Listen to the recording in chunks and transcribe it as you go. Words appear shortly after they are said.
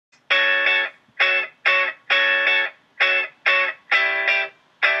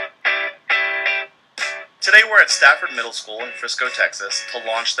we're at Stafford Middle School in Frisco, Texas, to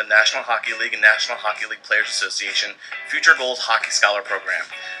launch the National Hockey League and National Hockey League Players Association Future Goals Hockey Scholar Program,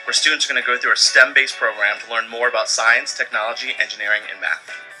 where students are going to go through a STEM-based program to learn more about science, technology, engineering, and math.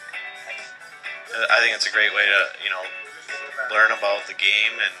 I think it's a great way to, learn about the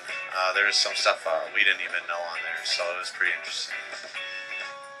game, and there's some stuff we didn't even know on there, so it was pretty interesting.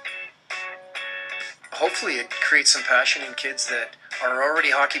 Hopefully it creates some passion in kids that are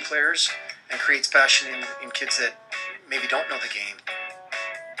already hockey players and creates passion in kids that maybe don't know the game.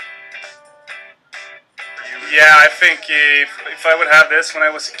 Yeah, I think if I would have this when I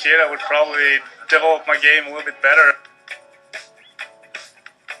was a kid, I would probably develop my game a little bit better.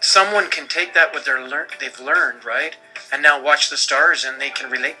 Someone can take that what they've learned, right, and now watch the Stars and they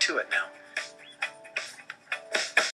can relate to it now.